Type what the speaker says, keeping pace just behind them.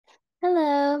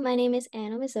Hello, my name is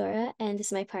Anna Mizora, and this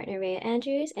is my partner Rhea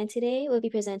Andrews, and today we'll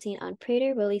be presenting on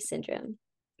Prader-Willi syndrome.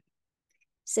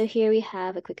 So here we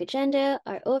have a quick agenda,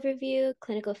 our overview,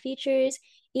 clinical features,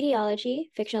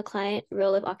 etiology, fictional client,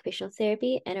 role of occupational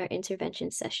therapy, and our intervention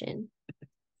session.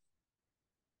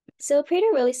 So,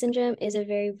 Prader-Willi syndrome is a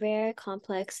very rare,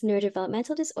 complex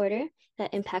neurodevelopmental disorder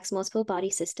that impacts multiple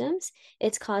body systems.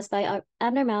 It's caused by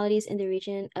abnormalities in the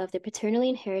region of the paternally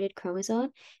inherited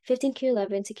chromosome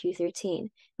 15q11 to q13,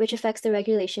 which affects the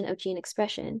regulation of gene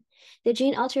expression. The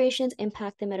gene alterations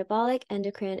impact the metabolic,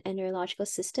 endocrine, and neurological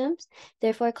systems.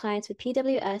 Therefore, clients with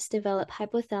PWS develop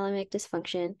hypothalamic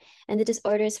dysfunction, and the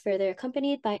disorder is further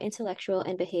accompanied by intellectual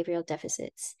and behavioral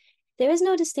deficits. There is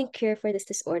no distinct cure for this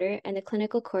disorder, and the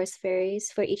clinical course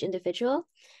varies for each individual.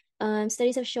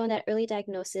 Studies have shown that early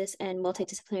diagnosis and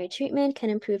multidisciplinary treatment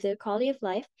can improve their quality of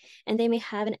life, and they may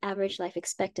have an average life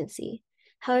expectancy.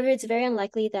 However, it's very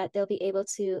unlikely that they'll be able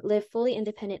to live fully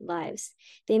independent lives.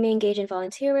 They may engage in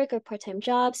volunteer work or part-time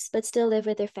jobs, but still live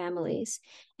with their families.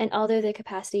 And although their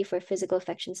capacity for physical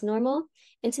affection is normal,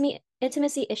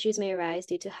 intimacy issues may arise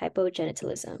due to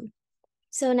hypogenitalism.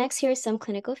 So next, here are some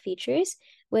clinical features.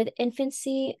 With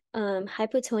infancy,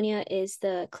 hypotonia is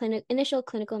the initial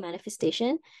clinical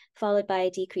manifestation, followed by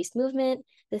decreased movement,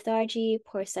 lethargy,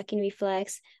 poor sucking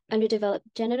reflex, underdeveloped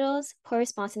genitals, poor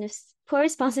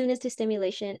responsiveness to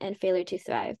stimulation, and failure to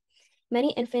thrive.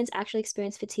 Many infants actually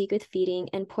experience fatigue with feeding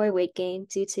and poor weight gain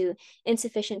due to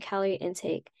insufficient calorie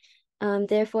intake.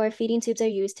 Therefore, feeding tubes are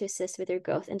used to assist with their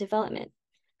growth and development.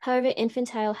 However,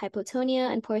 infantile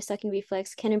hypotonia and poor sucking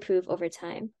reflex can improve over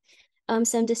time.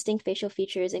 Some distinct facial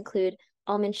features include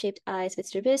almond-shaped eyes with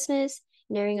strabismus,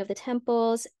 narrowing of the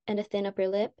temples, and a thin upper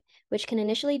lip, which can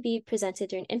initially be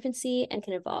presented during infancy and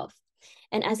can evolve.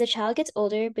 And as the child gets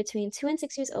older, between 2 and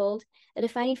 6 years old, a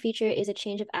defining feature is a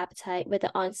change of appetite with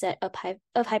the onset of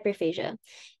hyperphagia.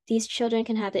 These children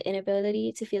can have the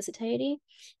inability to feel satiety.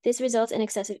 This results in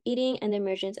excessive eating and the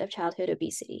emergence of childhood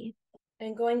obesity.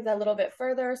 And going that little bit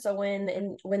further, so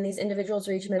when these individuals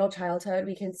reach middle childhood,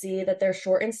 we can see that they're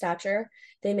short in stature.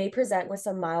 They may present with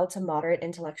some mild to moderate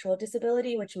intellectual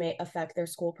disability, which may affect their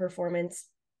school performance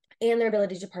and their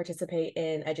ability to participate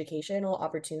in educational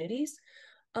opportunities.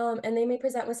 And they may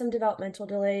present with some developmental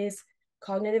delays,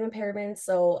 cognitive impairments,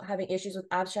 so having issues with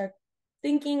abstract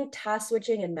thinking, task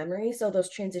switching, and memory. So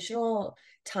those transitional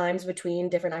times between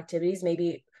different activities may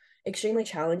be extremely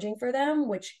challenging for them,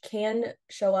 which can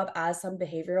show up as some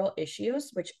behavioral issues,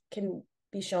 which can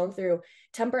be shown through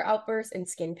temper outbursts and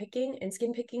skin picking. And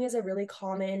skin picking is a really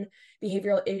common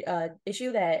behavioral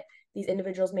issue that these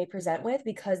individuals may present with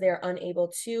because they are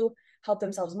unable to help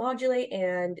themselves modulate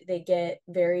and they get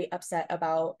very upset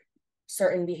about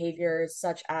certain behaviors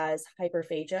such as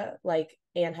hyperphagia, like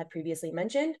Anne had previously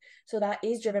mentioned. So that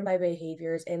is driven by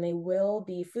behaviors and they will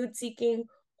be food seeking,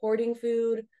 hoarding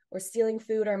food, or stealing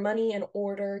food or money in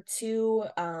order to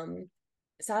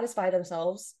satisfy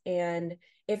themselves. And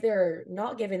if they're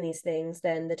not given these things,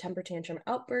 then the temper tantrum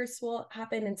outbursts will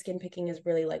happen and skin picking is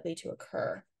really likely to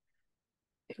occur.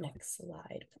 Next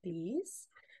slide, please.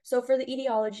 So for the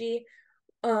etiology,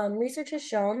 research has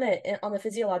shown that on the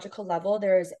physiological level,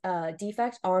 there's a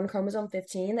defect on chromosome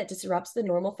 15 that disrupts the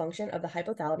normal function of the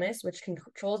hypothalamus, which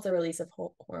controls the release of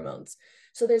hormones.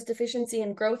 So there's deficiency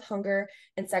in growth, hunger,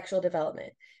 and sexual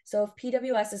development. So if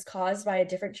PWS is caused by a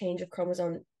different change of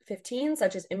chromosome 15,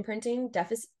 such as imprinting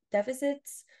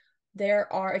deficits, there's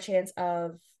a chance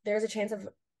of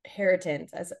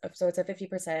inheritance so it's a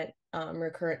 50%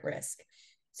 recurrent risk.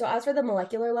 So as for the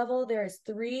molecular level, there's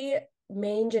three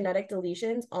main genetic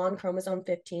deletions on chromosome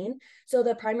 15. So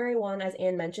the primary one, as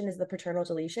Anne mentioned, is the paternal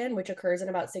deletion, which occurs in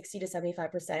about 60 to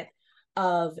 75%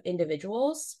 of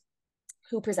individuals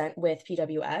who present with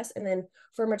PWS. And then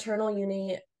for maternal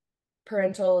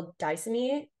uniparental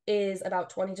disomy is about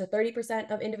 20 to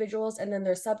 30% of individuals. And then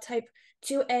there's subtype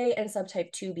 2A and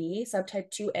subtype 2B. Subtype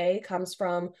 2A comes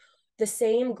from the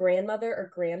same grandmother or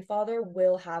grandfather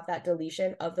will have that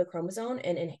deletion of the chromosome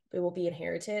and it will be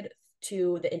inherited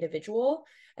to the individual.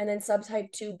 And then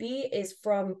subtype 2B is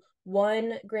from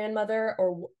one grandmother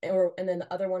or and then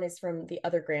the other one is from the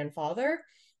other grandfather.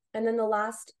 And then the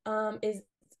last is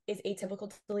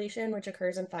atypical deletion, which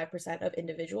occurs in 5% of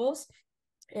individuals.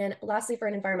 And lastly, for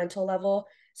an environmental level,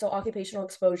 so occupational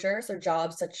exposure, so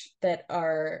jobs such that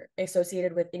are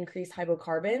associated with increased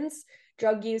hydrocarbons,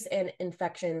 drug use, and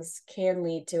infections can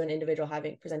lead to an individual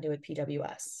having presented with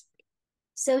PWS.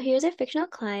 So here's our fictional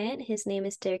client. His name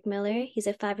is Derek Miller. He's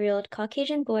a 5-year-old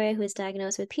Caucasian boy who was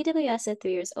diagnosed with PWS at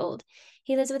 3 years old.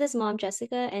 He lives with his mom,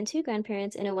 Jessica, and two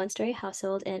grandparents in a one-story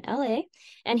household in LA,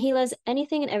 and he loves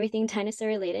anything and everything dinosaur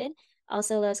related.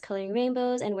 also loves coloring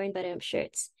rainbows and wearing button-up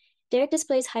shirts. Derek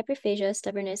displays hyperphagia,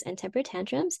 stubbornness, and temper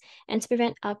tantrums, and to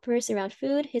prevent outbursts around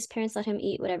food, his parents let him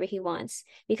eat whatever he wants,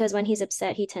 because when he's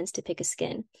upset, he tends to pick a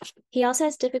skin. He also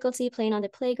has difficulty playing on the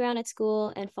playground at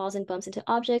school and falls and bumps into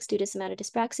objects due to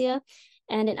somatodyspraxia.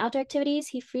 And in outdoor activities,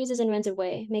 he freezes and runs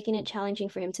away, making it challenging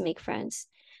for him to make friends.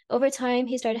 Over time,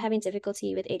 he started having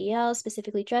difficulty with ADL,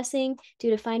 specifically dressing, due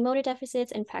to fine motor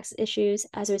deficits and praxis issues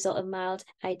as a result of mild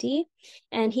ID.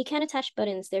 And he can't attach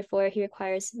buttons, therefore, he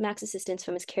requires max assistance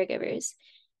from his caregivers.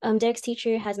 Derek's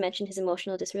teacher has mentioned his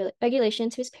emotional dysregulation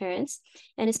to his parents,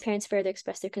 and his parents further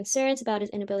expressed their concerns about his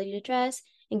inability to dress,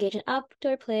 engage in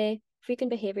outdoor play,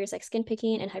 frequent behaviors like skin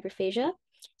picking and hyperphagia.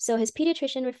 So his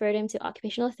pediatrician referred him to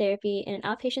occupational therapy in an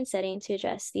outpatient setting to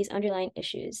address these underlying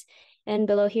issues. And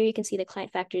below here, you can see the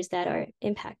client factors that are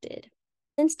impacted.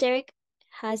 Since Derek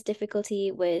has difficulty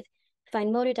with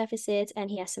fine motor deficits and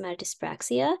he has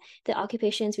somatodyspraxia, the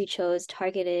occupations we chose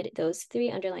targeted those 3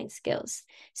 underlying skills.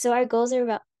 So our goals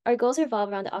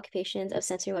revolve around the occupations of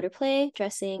sensory motor play,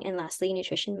 dressing, and lastly,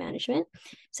 nutrition management.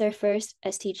 So our first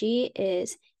STG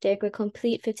is Derek will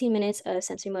complete 15 minutes of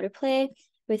sensory motor play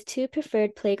with 2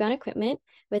 preferred playground equipment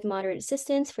with moderate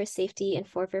assistance for safety and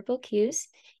 4 verbal cues,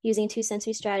 using 2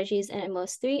 sensory strategies and at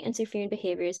most 3 interfering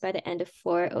behaviors by the end of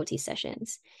 4 OT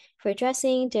sessions. For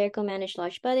dressing, Derek will manage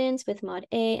large buttons with mod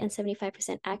A and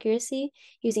 75% accuracy,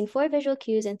 using 4 visual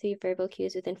cues and 3 verbal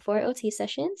cues within 4 OT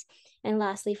sessions. And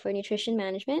lastly, for nutrition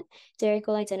management, Derek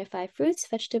will identify fruits,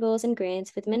 vegetables, and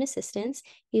grains with min assistance,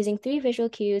 using 3 visual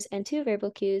cues and 2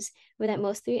 verbal cues with at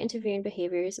most 3 interfering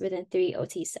behaviors within 3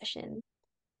 OT sessions.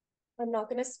 I'm not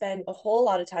going to spend a whole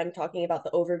lot of time talking about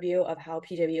the overview of how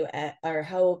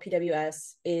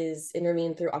PWS is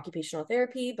intervened through occupational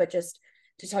therapy, but just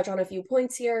to touch on a few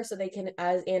points here. So they can,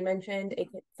 as Anne mentioned,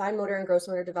 fine motor and gross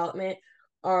motor development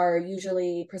are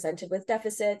usually presented with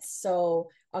deficits. So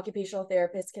occupational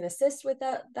therapists can assist with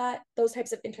those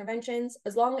types of interventions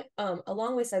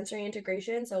along with sensory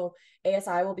integration. So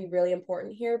ASI will be really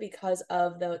important here because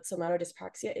of the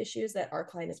somatodyspraxia issues that our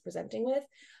client is presenting with,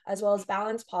 as well as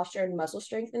balance, posture, and muscle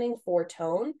strengthening for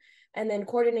tone, and then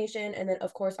coordination, and then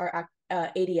of course our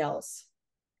ADLs.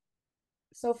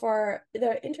 So for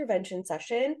the intervention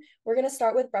session, we're going to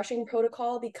start with brushing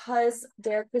protocol because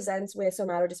Derek presents with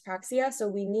somatodyspraxia. So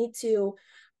we need to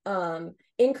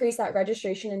increase that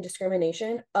registration and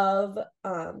discrimination of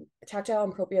tactile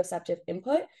and proprioceptive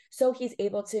input. So he's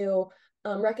able to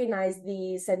recognize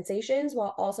the sensations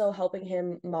while also helping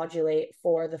him modulate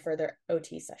for the further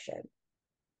OT session.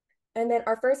 And then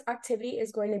our first activity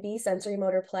is going to be sensory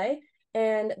motor play.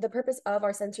 And the purpose of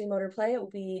our sensory motor play will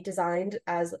be designed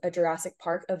as a Jurassic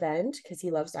Park event because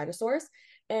he loves dinosaurs.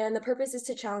 And the purpose is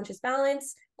to challenge his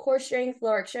balance, core strength,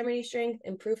 lower extremity strength,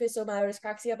 improve his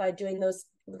somatodyspraxia by doing those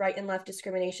right and left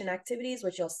discrimination activities,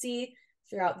 which you'll see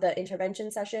throughout the intervention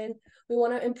session. We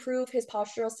want to improve his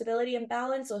postural stability and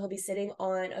balance. So he'll be sitting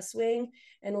on a swing,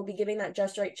 and we'll be giving that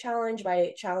just right challenge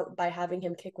by having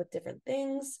him kick with different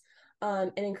things.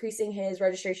 And increasing his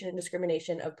registration and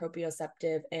discrimination of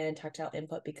proprioceptive and tactile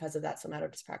input because of that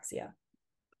somatodyspraxia.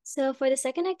 So for the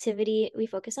second activity, we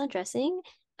focus on dressing.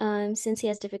 Since he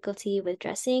has difficulty with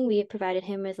dressing, we provided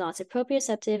him with lots of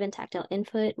proprioceptive and tactile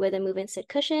input with a move-in sit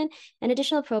cushion and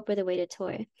additional prop with a weighted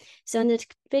toy. So in the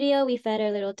video, we fed our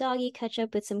little doggy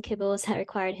ketchup with some kibbles that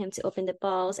required him to open the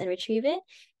balls and retrieve it.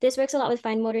 This works a lot with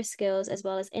fine motor skills as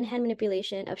well as in-hand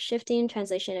manipulation of shifting,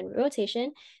 translation, and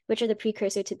rotation, which are the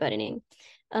precursor to buttoning.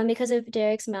 Because of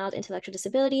Derek's mild intellectual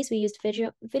disabilities, we used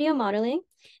video modeling,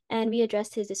 and we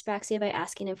addressed his dyspraxia by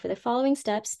asking him for the following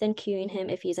steps, then cueing him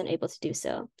if he's unable to do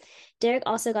so. Derek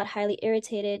also got highly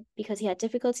irritated because he had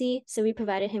difficulty, so we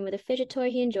provided him with a fidget toy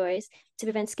he enjoys to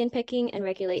prevent skin picking and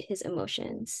regulate his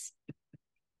emotions.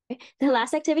 The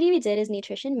last activity we did is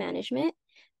nutrition management.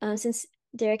 Since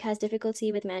Derek has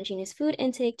difficulty with managing his food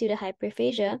intake due to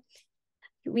hyperphagia,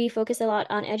 we focus a lot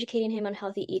on educating him on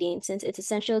healthy eating since it's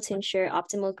essential to ensure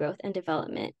optimal growth and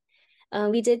development.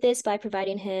 We did this by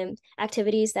providing him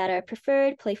activities that are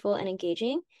preferred, playful, and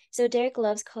engaging. So Derek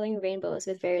loves coloring rainbows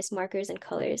with various markers and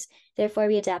colors. Therefore,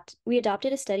 we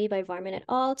adopted a study by Varman et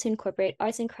al. To incorporate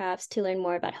arts and crafts to learn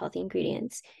more about healthy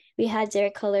ingredients. We had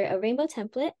Derek color a rainbow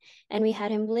template, and we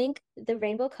had him link the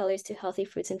rainbow colors to healthy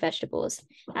fruits and vegetables.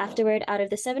 Afterward, out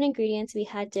of the 7 ingredients, we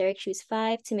had Derek choose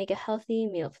 5 to make a healthy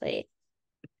meal plate.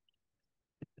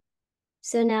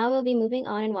 So now we'll be moving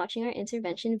on and watching our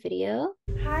intervention video.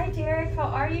 Hi, Derek. How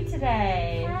are you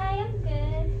today? Hi, I'm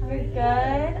good. You're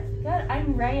good? Good.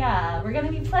 I'm Reya. We're going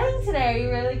to be playing today. Are you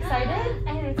really excited?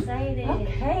 I'm excited.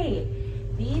 Okay.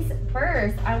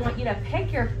 First, I want you to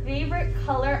pick your favorite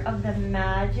color of the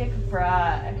magic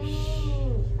brush.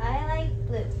 Ooh, I like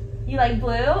You like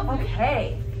blue?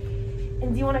 Okay.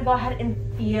 And do you want to go ahead and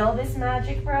feel this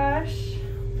magic brush?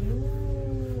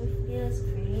 Ooh, it feels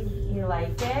pretty. You like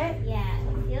it? Yeah,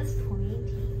 it feels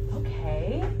pointy.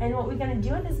 Okay. And what we're going to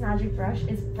do with this magic brush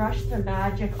is brush the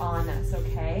magic on us,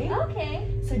 okay? Okay.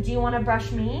 So do you want to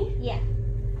brush me? Yeah.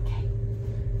 Okay.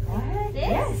 Go ahead. This?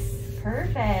 Yes.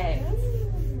 Perfect.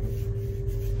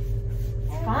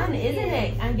 Fun, isn't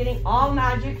it? I'm getting all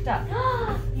magicked up.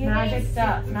 Magicked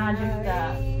up, magicked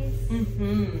up.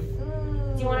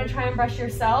 Mm-hmm. Do you want to try and brush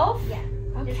yourself? Yeah.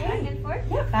 Okay. Just back and forth?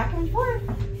 Yeah, back and forth.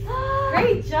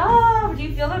 Great job. Do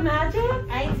you feel the magic?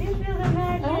 I do feel the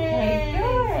magic. Okay,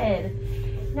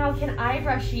 good. Now, can I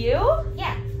brush you?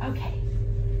 Yeah. Okay.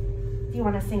 Do you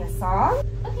want to sing a song?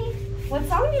 Okay. What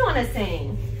song do you want to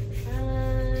sing?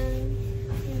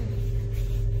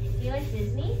 Do you like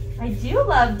Disney? I do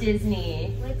love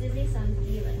Disney. What Disney songs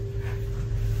do you like?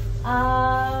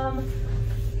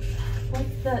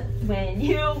 What's the when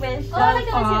you wish my God,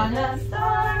 upon yeah. a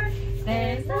star?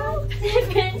 There's no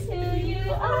difference who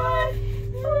you are.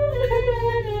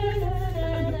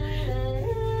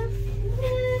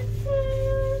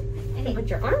 Okay. Put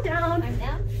your arm down. Arm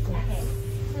down? Okay.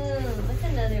 What's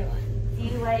another one? Do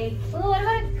you like Oh, what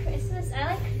about Christmas?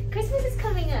 I like Christmas is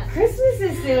coming up. Christmas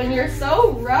is soon? You're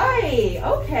so right.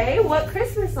 Okay, what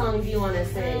Christmas song do you want to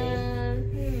sing?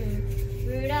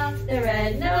 Rudolph the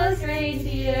red-nosed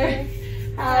reindeer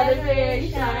had a very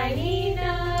shiny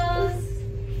nose,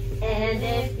 and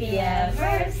if you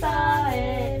ever saw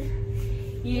it,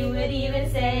 you would even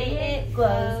say it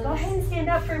glows. Go ahead and stand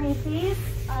up for me, please.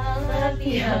 All of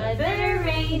the other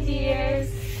reindeers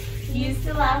used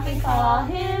to laugh and call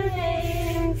him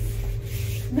names.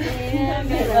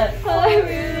 But poor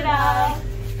Rudolph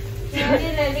not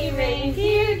in any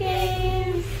reindeer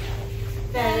games.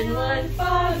 Then one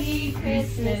foggy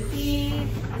Christmas Eve,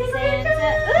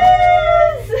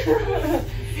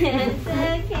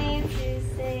 Santa came to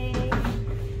say,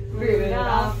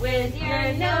 Rudolph, with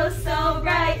your nose so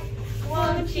bright,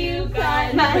 won't you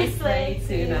guide my sleigh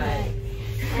tonight?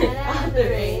 And all the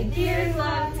reindeers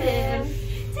loved him.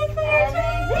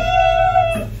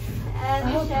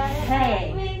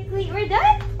 Okay. We're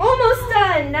done? Almost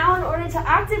done. Now, in order to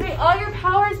activate all your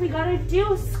powers, we gotta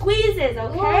do squeezes,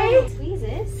 okay? Ooh,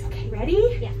 squeezes. Okay,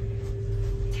 ready? Yeah.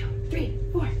 2, 3,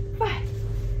 4, 5.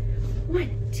 1,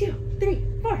 2, 3,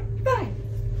 4, 5.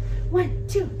 1,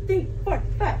 2, 3, 4,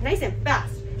 5. Nice and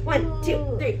fast. 1,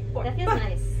 2, 3, 4, That feels 5.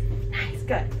 nice. Nice,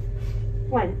 good.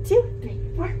 1, 2, 3,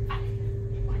 4, 5.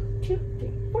 1, 2,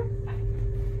 3, 4, 5.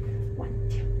 1,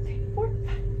 2, 3, 4, 5.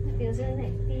 That feels really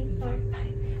nice. 3, 4, 5.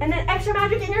 And then extra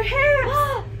magic in your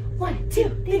hands. 1, 2,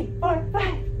 3, 4,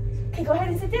 5. Okay, go ahead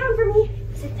and sit down for me.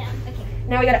 Sit down. Okay.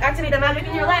 Now we gotta activate the magic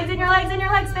in your legs, in your legs, in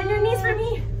your legs. Bend your knees for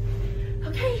me.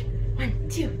 Okay. 1,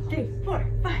 2, 3, 4,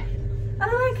 5.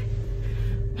 Other leg.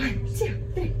 1, 2,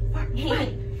 3, 4,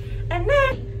 5. And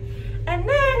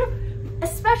then, a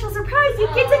special surprise. You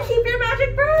get to keep your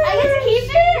magic brush. I get to keep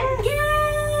it?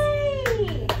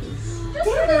 Yay! Just a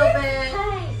little bit.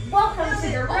 Hi. Welcome to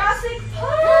Jurassic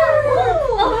Park.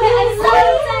 Okay, I'm so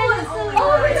excited.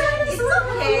 Oh my God, it's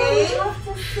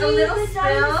okay. A little spill.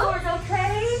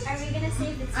 Okay? Are we gonna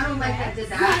save the I don't like that did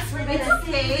that. Yes, we're gonna It's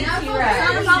okay. save It's the not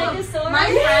a problem. dinosaurs. My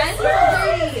friend,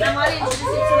 I want to introduce you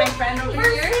to my friend over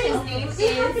here. His name We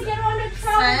have to is get on a Sven.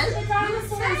 truck to the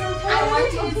dinosaurs, okay? I want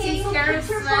you to take care of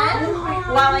Sven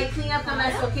while I clean up the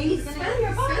mess, okay? He's gonna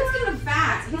Sven's gonna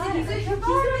fat. He's gonna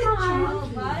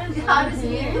How does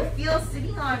it feel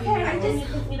sitting on you? Okay, and then you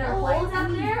can either hold up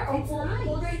there or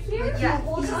hold right here. Yeah.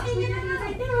 Hold up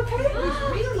right there, okay?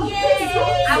 Yay!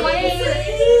 I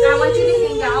want you to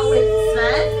hang out with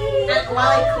Sven and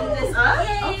while I clean this up.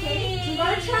 Okay. You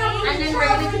gotta travel. And then we're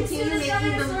gonna continue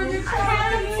making the moves.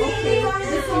 Okay.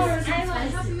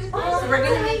 So we're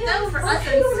gonna make them for us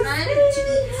and Sven to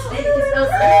eat. Because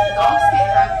dogs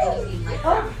can't have anything like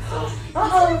that.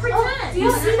 Uh-oh. Pretend. Do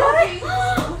you see that?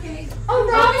 Okay. Oh,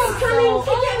 Robbie's coming.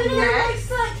 Kick it in there. Next,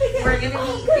 we're gonna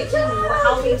be picking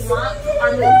how we want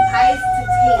our little pies to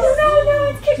taste. No,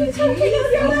 it's kicking. I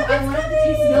want it to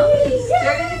taste yummy.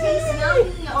 They're gonna taste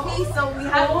yummy. Okay, so we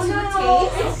have to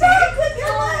taste.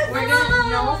 We're gonna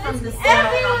know from the smell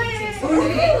how they taste.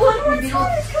 Okay?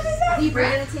 We're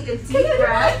gonna take a deep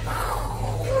breath. I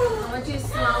want you to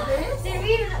smell this. We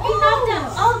knocked out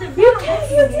all the You roots. can.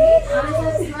 How does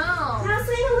that smell? Now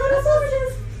sing a little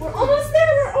soldiers. We're almost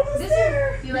there. We're almost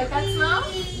there. Do you like that smell?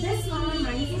 This smell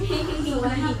reminds me. So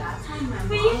when I had that time, my mom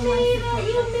We likes made it.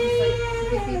 You made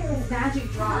like it. magic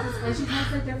drops, and she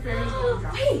has like their fairy tale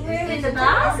drops. Wait, In the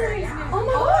bath? oh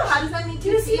my Oh, gosh. how does that make Do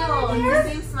you you see feel? that right The there?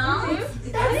 same smell?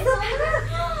 That's the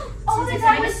pepper. all the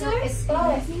dinosaurs,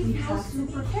 but we have to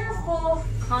be careful.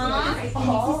 All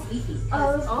of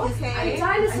the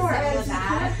dinosaur eggs. We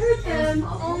can't hurt them.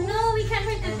 Oh no, we can't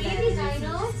hurt the baby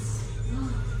dinos.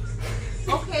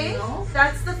 Okay,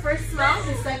 that's the first smell.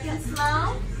 The second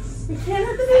smell. We can't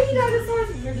hurt the baby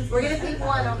dinosaurs. We're gonna pick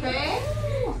one, okay?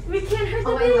 We can't hurt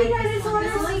the baby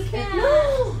dinosaurs.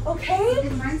 No. Okay.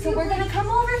 So we're gonna come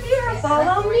over here.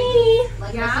 Follow me.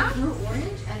 Yeah.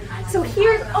 So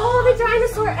here's all the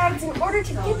dinosaur eggs. In order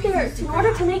to get there, in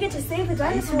order to make it to save the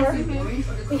dinosaur,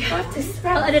 we have to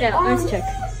step. I'll edit out. Let's check.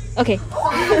 Okay. In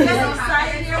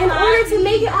order to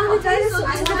make it on the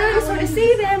dinosaur, to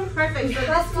save him, we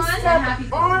have to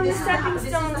step on the stepping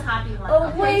stone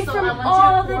away from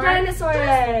all the dinosaur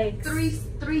eggs.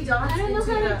 Three dots. I don't know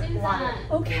how to do that.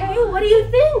 Okay, what do you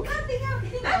think?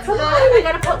 Come on, we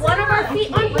gotta put one of our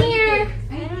feet on here.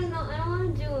 I don't know. I don't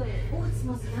want to do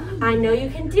it. I know you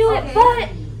can do it, but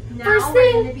first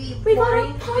thing, we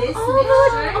gotta pop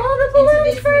all the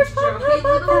balloons first. Pop, pop,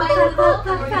 pop, pop, pop, pop,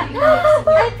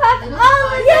 pop, pop. Oh,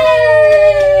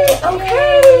 yay!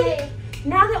 Okay,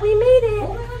 now that we made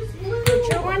it, put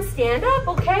your one stand up,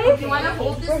 okay? We're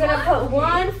gonna put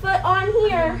one foot on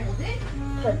here.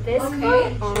 Put this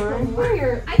foot on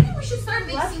here. I think we should start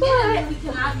mixing it and then we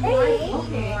can add more.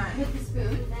 Okay. With the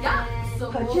spoon. Yeah.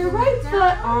 So Put your right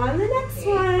foot on the next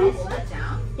one. Hold it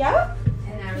down. Yep.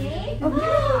 And now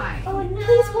Okay. Oh no.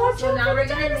 Please watch out now for we're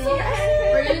the gonna dinosaur mix.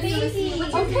 eggs. We're gonna do this.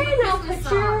 Okay, now put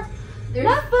your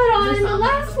left foot on the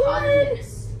last one.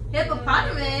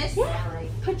 Hippopotamus. Yeah.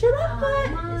 Put your left foot.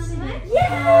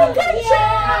 Yeah, good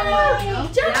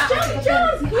job.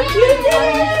 Jump. You did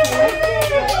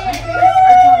it.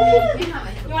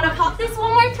 You want to pop this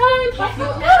one more time? Pop,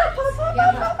 pop, pop, pop,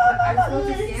 pop, pop.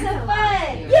 It's so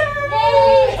fun.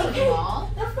 Yay. Okay.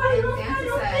 The final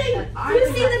thing. You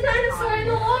see the dinosaur in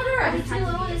the water.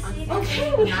 Okay,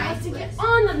 we have to get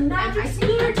on the magic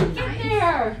spear to get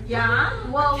there. Yeah.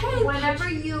 Well, Okay. whenever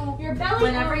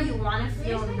you want to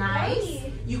feel nice,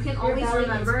 you can always belly is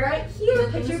remember right here. the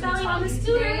Put your things belly we on the taught you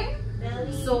scooter. today.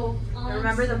 So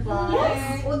remember the balls.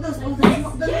 Yes.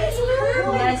 Yes,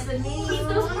 Yes. the knees. Keep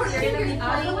those foot You're gonna be fingers playing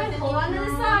all the way. with the Hold on to the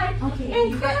side. Okay.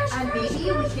 And You get crash, and crash, maybe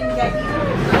crash. we can get you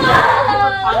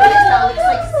hippopotamus that looks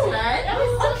like spread.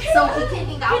 Okay. So he can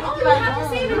hang out with you We at have to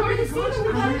save home. in order to save him.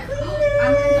 We gotta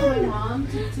I'm clean gonna tell my it. mom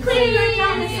to Clean the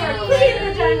dinosaur. Clean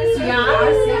the dinosaur. Yeah.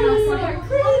 Clean the dinosaur.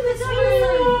 Clean the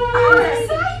dinosaur.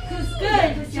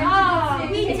 Good job.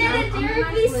 We did it,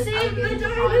 Derek. We saved the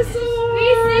dinosaur. We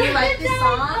You saved like the this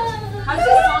song? dinosaur. How's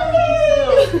this song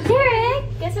make you feel? Derek,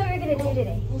 guess what we're gonna do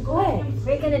today? What?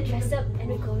 We're gonna dress up and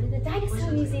go to the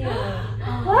dinosaur museum.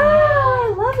 Wow,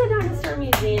 I love the dinosaur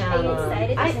museum. Are you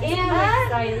excited? I am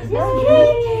excited.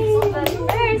 Okay. But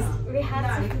first, we have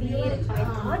to feed our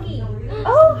doggy.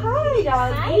 Oh, hi,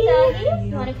 doggy. Hi, doggy.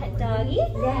 You want to pet doggy?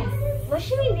 Yes. What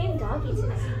should we name doggy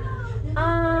today?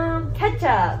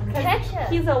 Ketchup. Ketchup.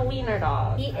 He's a wiener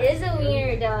dog. He is a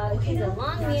wiener dog. He's a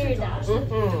long wiener dog.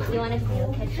 Mm-hmm. You want to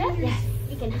feel Ketchup? Yes.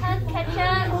 You can hug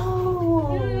Ketchup.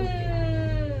 Oh,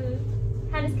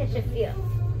 How does Ketchup feel?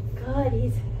 good.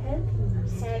 He's heavy.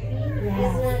 Heavy. Yes.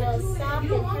 He's a little soft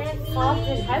and heavy. Soft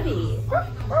and heavy.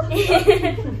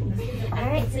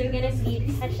 Alright, so we're gonna feed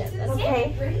Ketchup,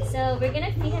 okay? Okay. So we're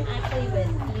gonna feed him actually with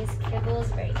these kibbles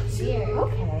right here.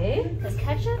 Okay. Because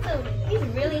Ketchup, he's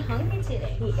really hungry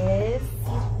today. He is.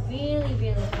 Really,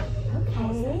 really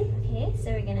hungry. Okay. Okay,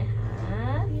 so we're gonna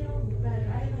have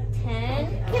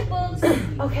 10 kibbles.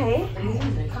 Okay.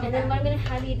 And then what I'm gonna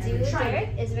have you do, Derek,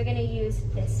 is we're gonna use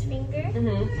this finger Mm-hmm.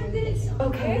 and this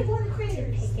Okay.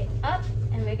 finger to pick it up,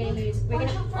 and we're gonna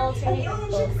alternate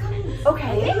with both hands.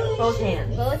 Okay. Both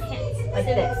hands. Both hands. Like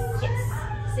so, this.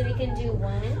 Yes. So we can do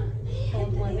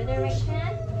hold one with our right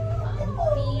hand, and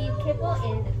feed kibble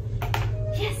in.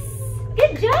 Yes.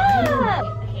 Good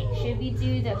job. Okay. Should we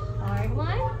do the hard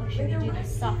one or should we do the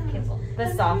soft kibble?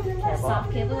 The soft The kibble.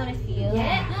 soft kibble. Wanna feel it?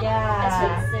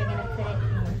 Yeah. So they're gonna put it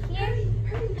in here.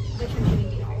 Which one should we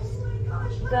do first?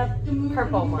 The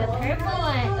purple The one. purple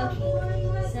one. Okay.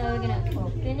 So we're gonna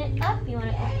open it up. You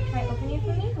wanna try opening it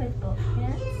for me with both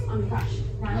hands? Oh my gosh.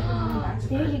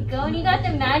 There you go. And you got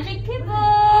the magic kibble.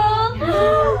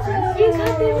 You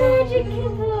got the magic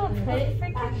kibble. Put it for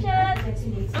Ketchup.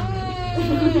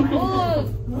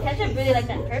 Ooh, Ketchup really like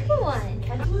that purple one.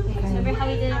 Remember how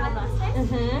we did it with last time?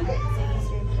 Mm-hmm. So use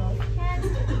your both hands to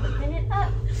open it up.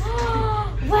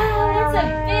 Wow, that's a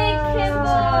big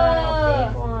kibble. Big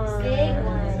one. Big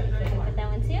one. Okay, put that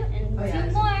one too, and two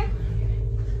more.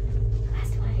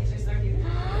 Last one.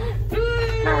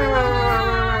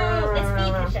 Let's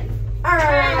feed Ketchup.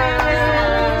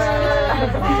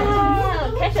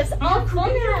 Wow, Ketchup's all full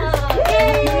now.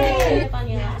 Yay!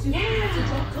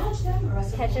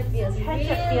 ketchup feels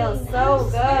so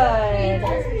good.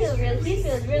 He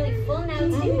feels really full now too.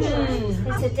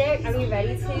 And so Derek, are we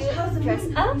ready to dress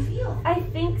up? I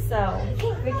think so.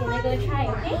 Okay, we're gonna go try,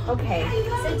 okay? Okay.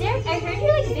 So Derek, I heard you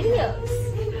like videos.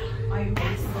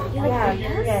 You like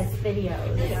videos? Yes,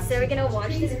 videos. So we're gonna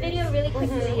watch this video really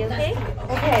quickly, okay?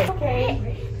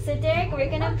 Okay. So Derek, we're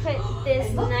gonna put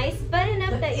this nice button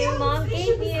up that your mom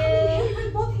gave you.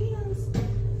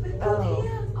 Oh.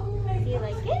 Do you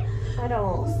like it? I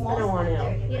don't want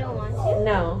to. You don't want to?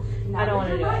 No, I don't want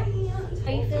to do it.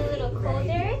 Are you feeling a little cold,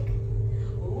 Derek?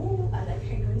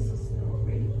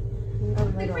 A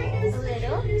little. A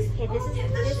little? Okay, this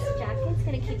jacket's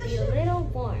gonna keep you a little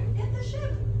warm.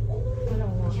 I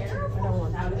don't want to.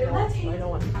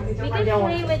 We can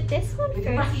play with this one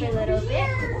first for a little bit,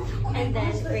 and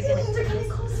then we're gonna do this.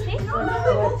 Okay?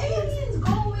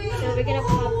 So we're gonna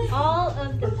pop all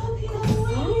of the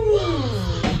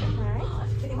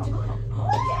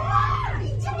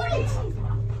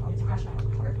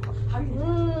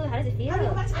Ooh, how does it feel? It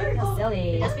feels silly.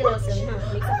 It does feel a little silly,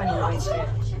 huh? Makes a funny noise.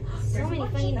 So many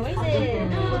funny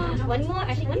noises. One more,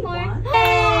 actually one more.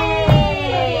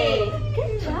 Hey!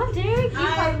 Good job, Derek. You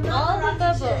popped all the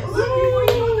bubbles.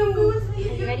 Are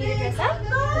you ready to dress up?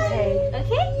 Okay.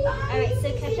 Okay? Alright, so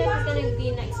ketchup is going to be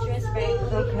next to us right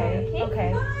over here,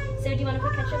 Okay. So do you want to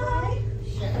put ketchup on it?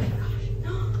 Sure.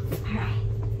 Alright.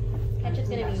 Ketchup's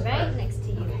going to be right next to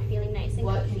you, feeling nice and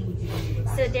cozy.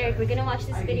 So Derek, we're going to watch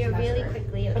this video really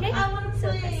quickly, okay? So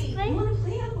press play.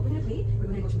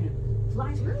 How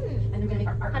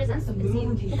does it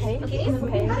feel? Okay.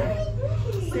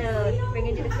 So we're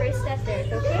gonna do the first step,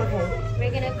 Derek. Okay.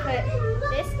 We're gonna put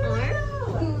this arm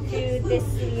through this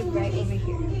sleeve right over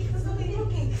here.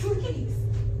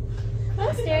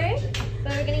 Close, Derek.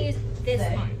 But we're gonna use this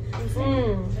arm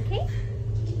instead. Okay.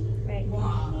 Right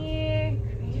here.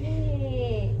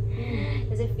 Great.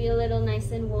 Does it feel a little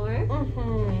nice and warm?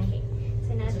 Okay.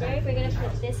 So now, Derek, we're gonna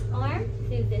put this arm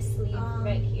through this sleeve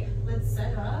right here. Let's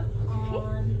set up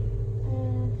on.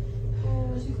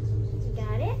 You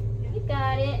got it? You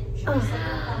got it.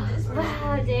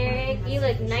 Wow, Derek, you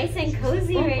look nice and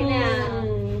cozy right now.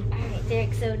 Alright,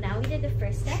 Derek, so now we did the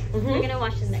first step. We're gonna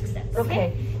watch the next step.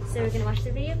 Okay? So we're gonna watch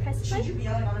the video, press play. Should you be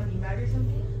like on a beanbag or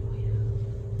something?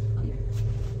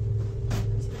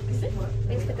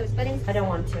 Let's put those buttons. I don't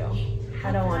want to.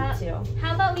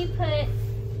 How about we put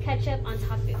ketchup on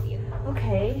top of you?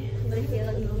 Okay. Does it feel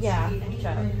like Yeah.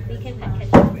 we can pet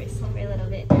ketchup first for a little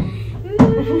bit.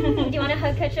 Do you want to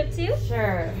hug ketchup too?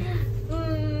 Sure.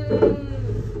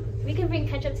 We can bring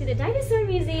ketchup to the dinosaur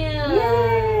museum.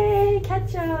 Yay,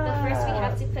 ketchup. But first we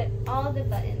have to put all the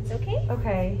buttons, okay?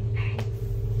 Okay. Alright.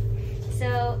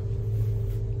 So,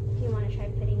 you want to try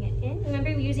putting it in? Remember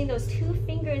using those two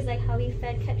fingers like how we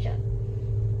fed ketchup.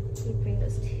 You bring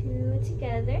those two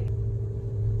together.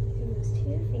 Bring those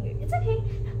two fingers. It's okay.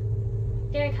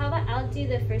 Derek, how about I'll do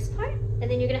the first part, and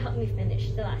then you're going to help me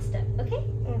finish the last step, okay?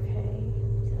 Okay.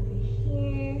 So over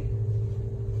here,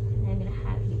 and I'm going to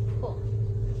have you pull.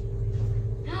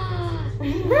 Look,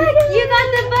 you got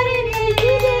the button in! We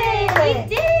did it! We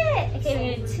did it! Okay, we're going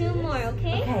to do two more,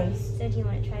 okay? Okay. So do you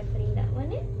want to try putting that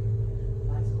one in?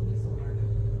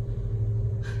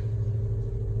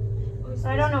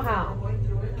 I don't know how.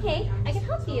 Okay, I can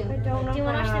help you. I don't know. Do you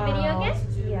want to watch the video again?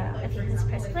 Yeah. Okay, let's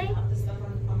press play.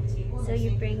 So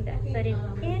you bring that button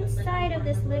inside of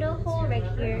this little hole right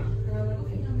here.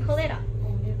 Pull it up,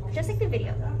 just like the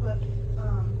video.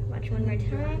 Watch one more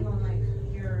time.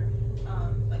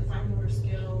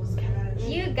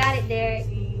 You got it, Derek.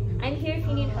 I'm here if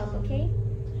you need help, okay?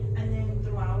 And then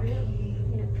throughout it, I'm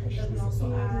gonna push this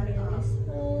in really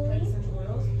slowly.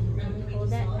 Pull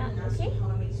that out, okay?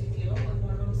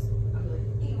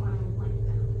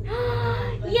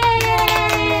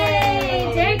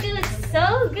 Yay! Derek, you look so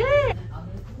good.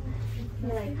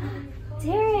 You're like,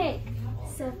 Derek.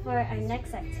 So for our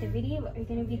next activity, what we're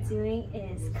gonna be doing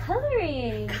is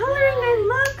coloring. Coloring, I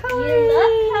love coloring. You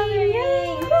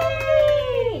love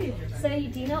coloring. Yay! So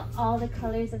do you know all the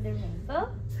colors of the rainbow?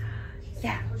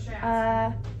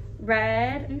 Yeah.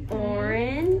 Red,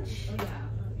 orange,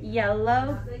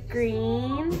 yellow,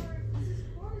 green,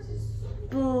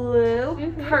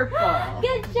 blue, purple.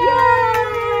 Good job!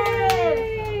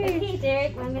 Okay,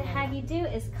 Derek, what I'm gonna have you do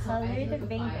is color the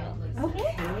rainbow.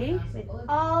 Okay. With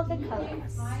all the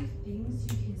colors.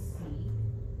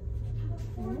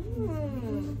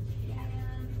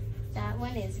 That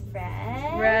one is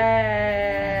red.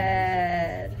 Red.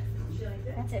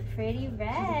 That's a pretty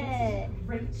red.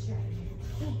 Good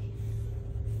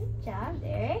job,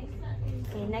 Derek.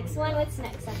 Okay, next one. What's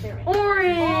next after red?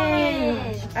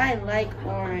 Orange. I like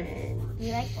orange.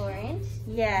 You like orange?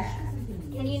 Yeah.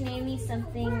 Good Can you name me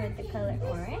something with the color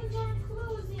orange?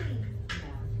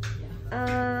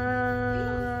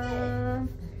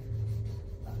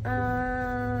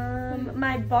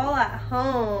 My ball at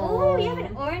home. Oh, we have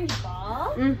an orange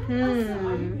ball.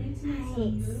 Mm-hmm.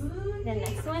 Nice. The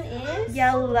next one is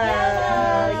Yellow.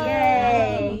 Yellow.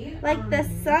 Yay. Like the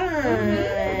sun.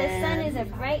 The sun is a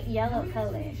bright yellow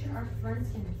color.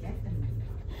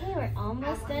 Okay, we're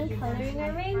almost done coloring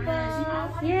our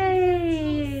rainbow.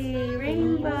 Yay.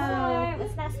 Rainbow.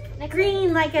 What's next?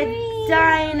 Green like a Green.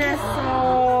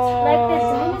 dinosaur. Like the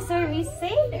dinosaur we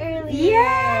saved earlier.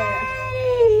 Yay.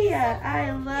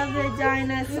 I love the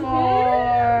dinosaur.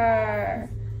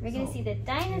 We're gonna see the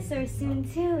dinosaur soon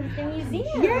too at the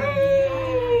museum.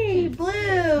 Yay. Blue.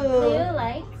 Blue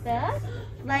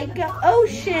Like the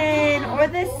ocean or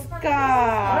the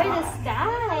sky. or the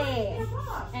sky.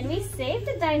 And we saved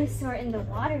the dinosaur in the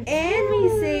water. And we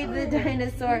saved the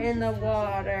dinosaur in the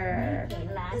water. Okay,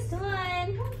 last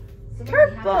one.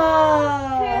 Purple.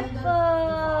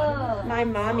 Purple. My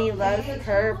mommy loves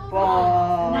purple.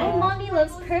 My mommy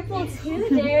loves purple too,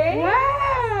 Derek.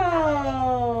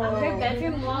 Wow. Her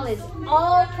bedroom wall is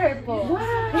all purple.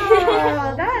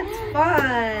 Wow, that's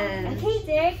fun. Okay,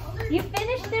 Derek, you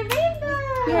finished the rainbow.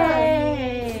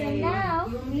 Yay. So now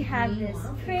we have this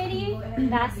pretty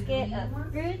basket of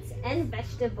fruits and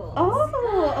vegetables.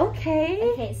 Oh, okay.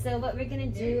 Okay, so what we're gonna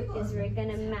do is we're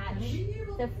gonna match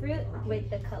the fruit with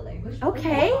the color.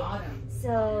 Okay.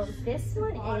 So this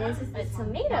one is a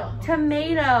tomato.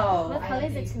 Tomato. What color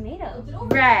is a tomato?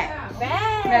 Red.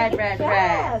 Red. Red. Good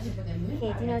job.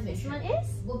 Okay, do you know what this one is?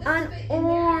 An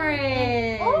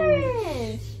orange.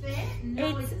 Orange.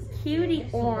 It's cutie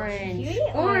orange.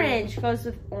 Cutie Orange goes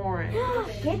with orange.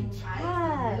 Good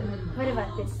job. What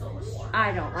about this one?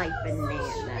 I don't like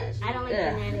bananas. I don't like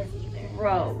Ugh. bananas either.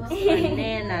 Gross.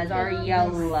 Bananas are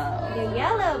yellow. They're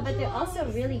yellow, but they're also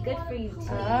really good for you too.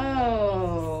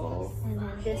 Oh. And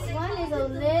then this one is a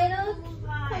little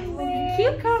cucumber.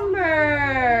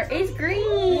 Cucumber. It's green.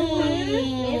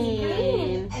 It's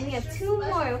green. And we have two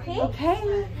more, okay?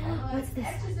 Okay. What's this?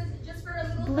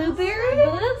 Blueberry?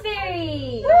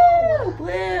 Blueberry. Woo!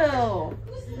 Blue.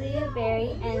 Blueberry.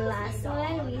 And last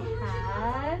one we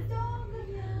have,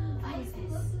 what is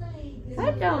this?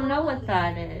 I don't know what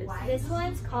that is. This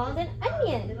one's called an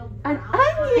onion. An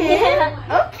onion? Yeah.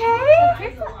 A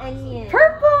Okay. purple onion.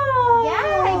 Purple.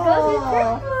 Yeah, it goes with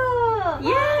purple.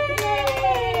 Yay.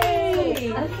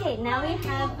 Okay, now we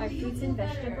have our fruits and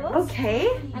vegetables. Okay.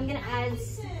 I'm gonna add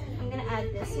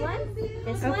this one.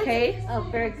 This one. Okay. Oh,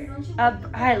 burger.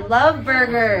 I love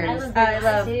burgers. I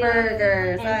love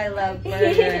burgers. too. I love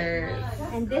burgers.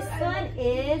 And this one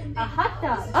is a hot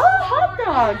dog. Oh, hot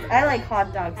dogs. I like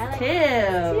hot dogs I like too. hot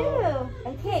dogs too.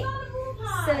 Okay.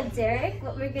 So Derek,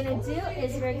 what we're gonna do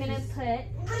is we're gonna put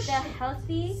the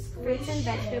healthy fruits and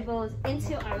vegetables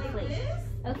into our plate.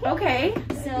 Okay. Okay.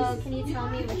 So can you tell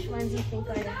me which ones you think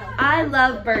are the healthy? I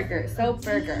love burgers. So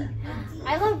burger.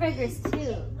 I love burgers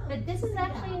too, but this is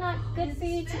actually not good for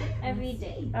you to eat every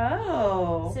day.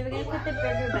 Oh. So we're gonna put the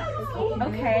burger back, okay?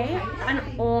 Okay. An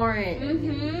orange.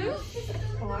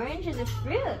 Mm-hmm. Orange is a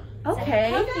fruit. It's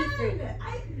Okay. a healthy fruit.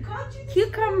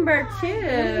 Cucumber too.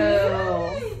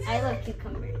 I love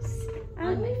cucumbers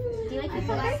on my food. Do you like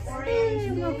cucumbers?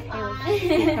 I'm okay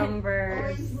with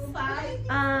cucumbers.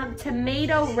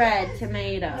 Tomato, red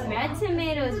tomato. Red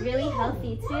tomato is really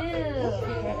healthy too.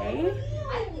 Okay.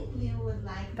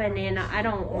 Banana. I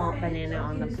don't want banana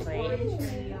on the plate.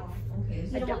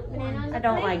 You don't want banana on the I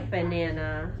don't plate? like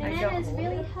banana. Banana is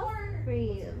really healthy for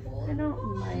you. I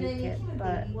don't like it,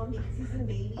 but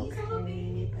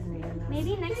okay, banana.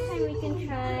 Maybe next time we can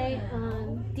try,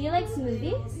 do you like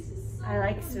smoothies? I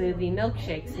like smoothie,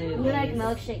 milkshake smoothies. You like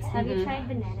milkshakes. Have you Mhm. tried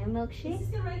banana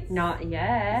milkshakes? Not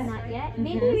yet. Not yet?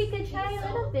 Maybe we could try a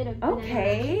little bit of banana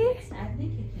Okay.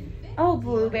 milkshakes. Oh,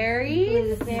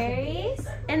 blueberries. Blueberries.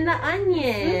 And the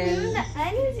onion. The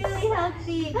onion's really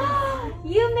healthy.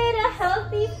 You made a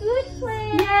healthy food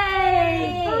plate.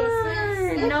 Yay!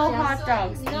 Good Fun. No job. hot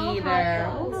dogs No either.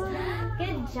 hot dogs.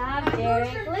 Good job,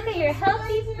 Derek. Look at your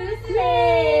healthy food plate.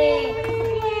 Yay!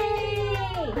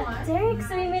 Derek,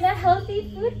 so we made a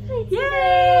healthy food plate today.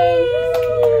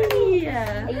 Yay!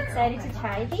 Are you excited to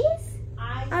try these?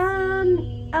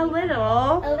 A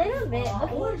little. A little bit.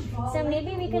 Okay. So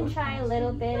maybe we can try a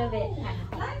little bit of it at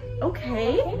home.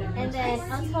 Okay. And then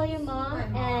I'll tell your mom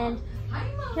and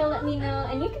he'll let me know,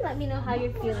 and you can let me know how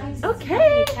you're feeling.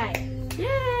 Okay. Try.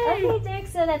 Yay! Okay, Derek,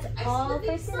 so that's all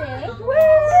for today.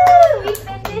 Woo! We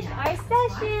finished our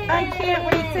session. I can't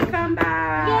wait to come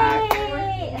back.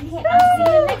 Yay! Okay, I'll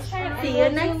see you next time. See and you we'll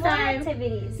do next more time.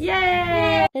 activities.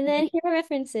 Yay! And then here are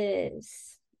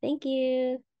references. Thank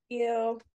you. You.